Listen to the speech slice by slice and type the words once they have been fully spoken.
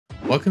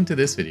Welcome to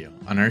this video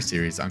on our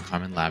series on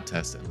common lab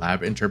tests and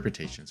lab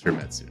interpretations for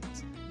med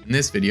students. In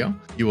this video,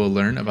 you will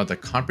learn about the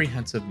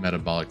Comprehensive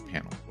Metabolic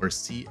Panel, or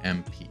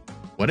CMP,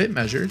 what it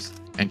measures,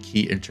 and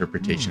key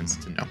interpretations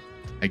to know.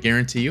 I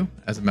guarantee you,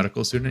 as a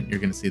medical student, you're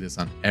going to see this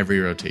on every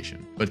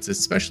rotation, but it's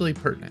especially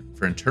pertinent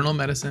for internal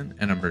medicine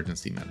and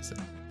emergency medicine.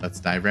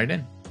 Let's dive right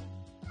in.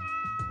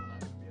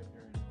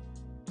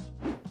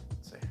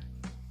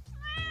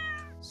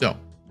 So,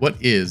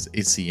 what is a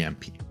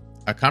CMP?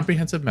 A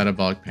comprehensive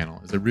metabolic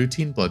panel is a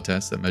routine blood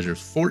test that measures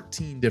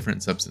 14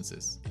 different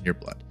substances in your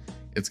blood.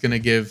 It's going to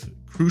give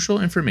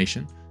crucial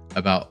information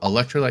about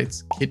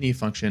electrolytes, kidney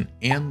function,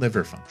 and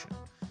liver function.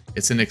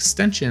 It's an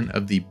extension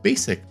of the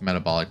basic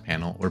metabolic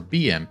panel, or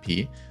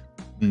BMP.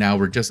 Now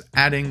we're just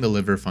adding the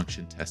liver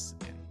function tests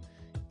in.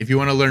 If you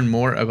want to learn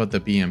more about the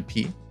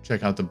BMP,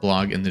 check out the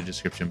blog in the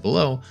description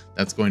below.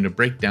 That's going to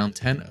break down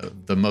 10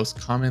 of the most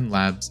common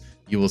labs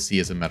you will see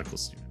as a medical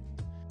student.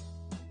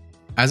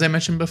 As I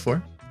mentioned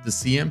before, the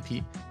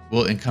CMP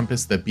will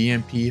encompass the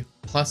BMP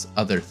plus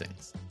other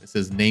things. This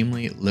is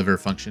namely liver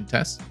function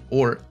tests,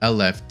 or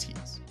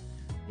LFTs.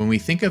 When we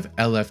think of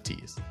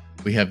LFTs,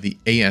 we have the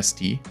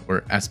AST,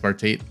 or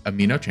aspartate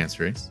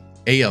aminotransferase,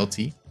 ALT,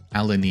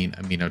 alanine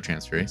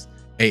aminotransferase,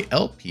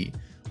 ALP,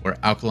 or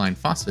alkaline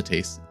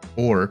phosphatase,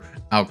 or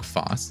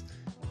ALK-phos,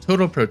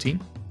 total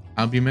protein,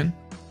 albumin,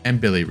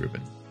 and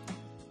bilirubin.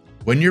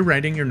 When you're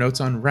writing your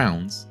notes on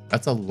rounds,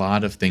 that's a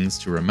lot of things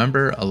to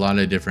remember, a lot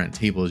of different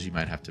tables you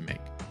might have to make.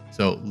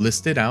 So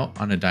list it out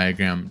on a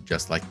diagram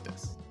just like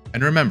this.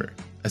 And remember,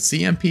 a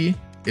CMP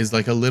is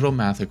like a little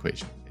math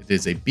equation. It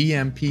is a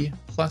BMP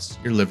plus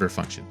your liver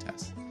function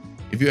test.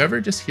 If you ever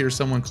just hear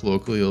someone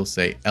colloquially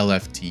say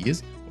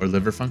LFTs, or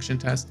liver function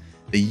test,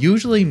 they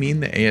usually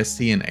mean the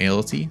AST and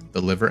ALT,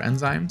 the liver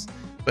enzymes,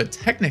 but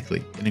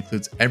technically it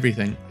includes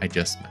everything I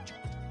just mentioned.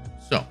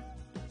 So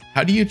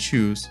how do you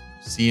choose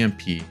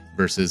CMP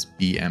versus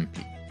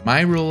BMP?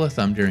 My rule of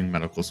thumb during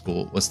medical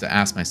school was to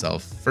ask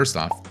myself, first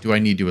off, do I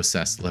need to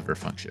assess liver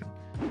function?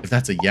 If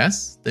that's a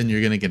yes, then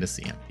you're going to get a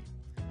CMP.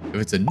 If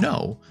it's a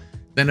no,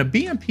 then a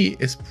BMP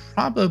is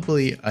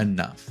probably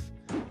enough.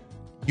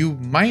 You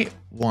might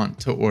want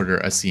to order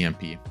a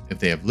CMP if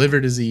they have liver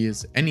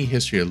disease, any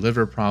history of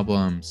liver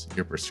problems,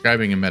 you're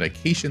prescribing a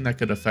medication that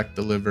could affect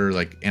the liver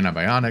like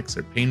antibiotics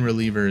or pain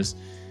relievers,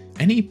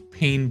 any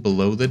pain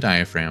below the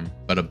diaphragm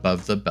but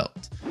above the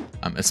belt,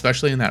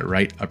 especially in that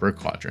right upper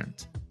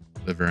quadrant.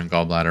 Liver and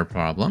gallbladder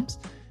problems,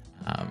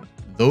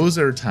 those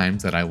are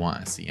times that I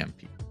want a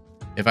CMP.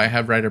 If I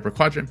have right upper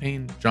quadrant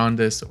pain,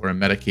 jaundice, or a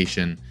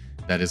medication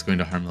that is going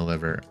to harm the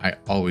liver, I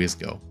always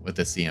go with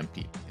a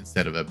CMP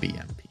instead of a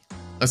BMP.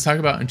 Let's talk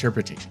about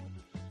interpretation.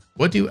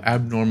 What do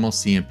abnormal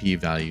CMP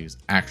values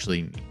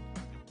actually mean?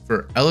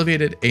 For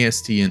elevated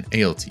AST and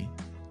ALT,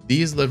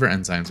 these liver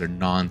enzymes are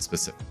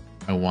non-specific.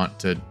 I want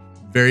to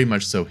very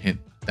much so hint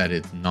that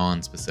it's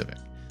non-specific,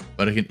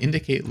 but it can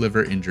indicate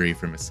liver injury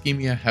from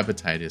ischemia,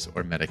 hepatitis,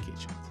 or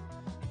medications.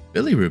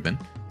 Bilirubin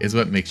is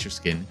what makes your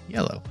skin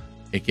yellow,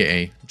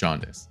 aka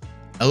jaundice.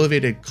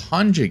 Elevated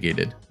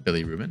conjugated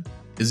bilirubin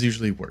is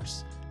usually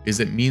worse, because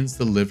it means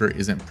the liver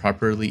isn't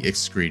properly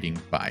excreting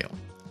bile.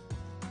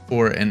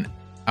 For an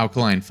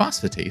alkaline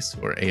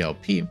phosphatase, or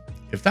ALP,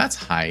 if that's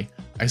high,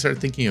 I start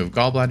thinking of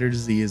gallbladder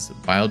disease,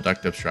 bile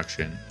duct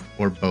obstruction,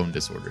 or bone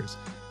disorders.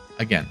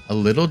 Again, a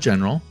little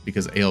general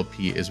because ALP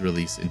is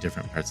released in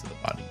different parts of the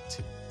body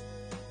too.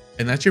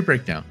 And that's your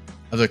breakdown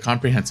of the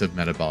Comprehensive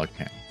Metabolic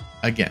Panel.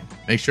 Again,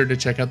 make sure to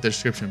check out the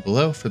description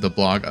below for the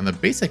blog on the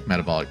basic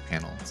metabolic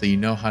panel so you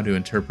know how to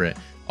interpret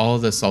all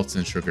of the salts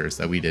and sugars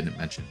that we didn't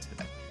mention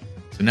today.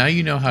 So now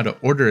you know how to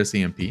order a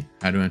CMP,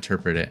 how to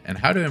interpret it, and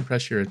how to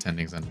impress your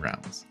attendings on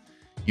rounds.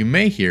 You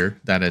may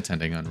hear that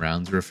attending on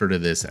rounds refer to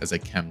this as a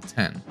Chem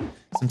 10.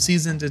 Some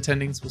seasoned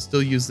attendings will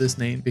still use this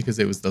name because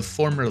it was the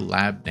former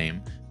lab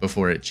name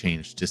before it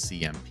changed to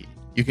CMP.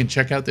 You can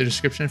check out the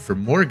description for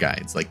more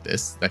guides like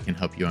this that can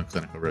help you on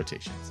clinical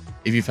rotations.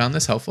 If you found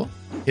this helpful,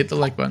 hit the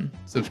like button,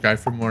 subscribe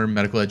for more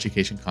medical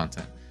education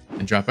content,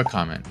 and drop a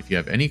comment if you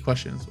have any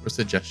questions or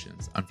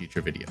suggestions on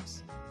future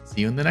videos. See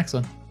you in the next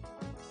one.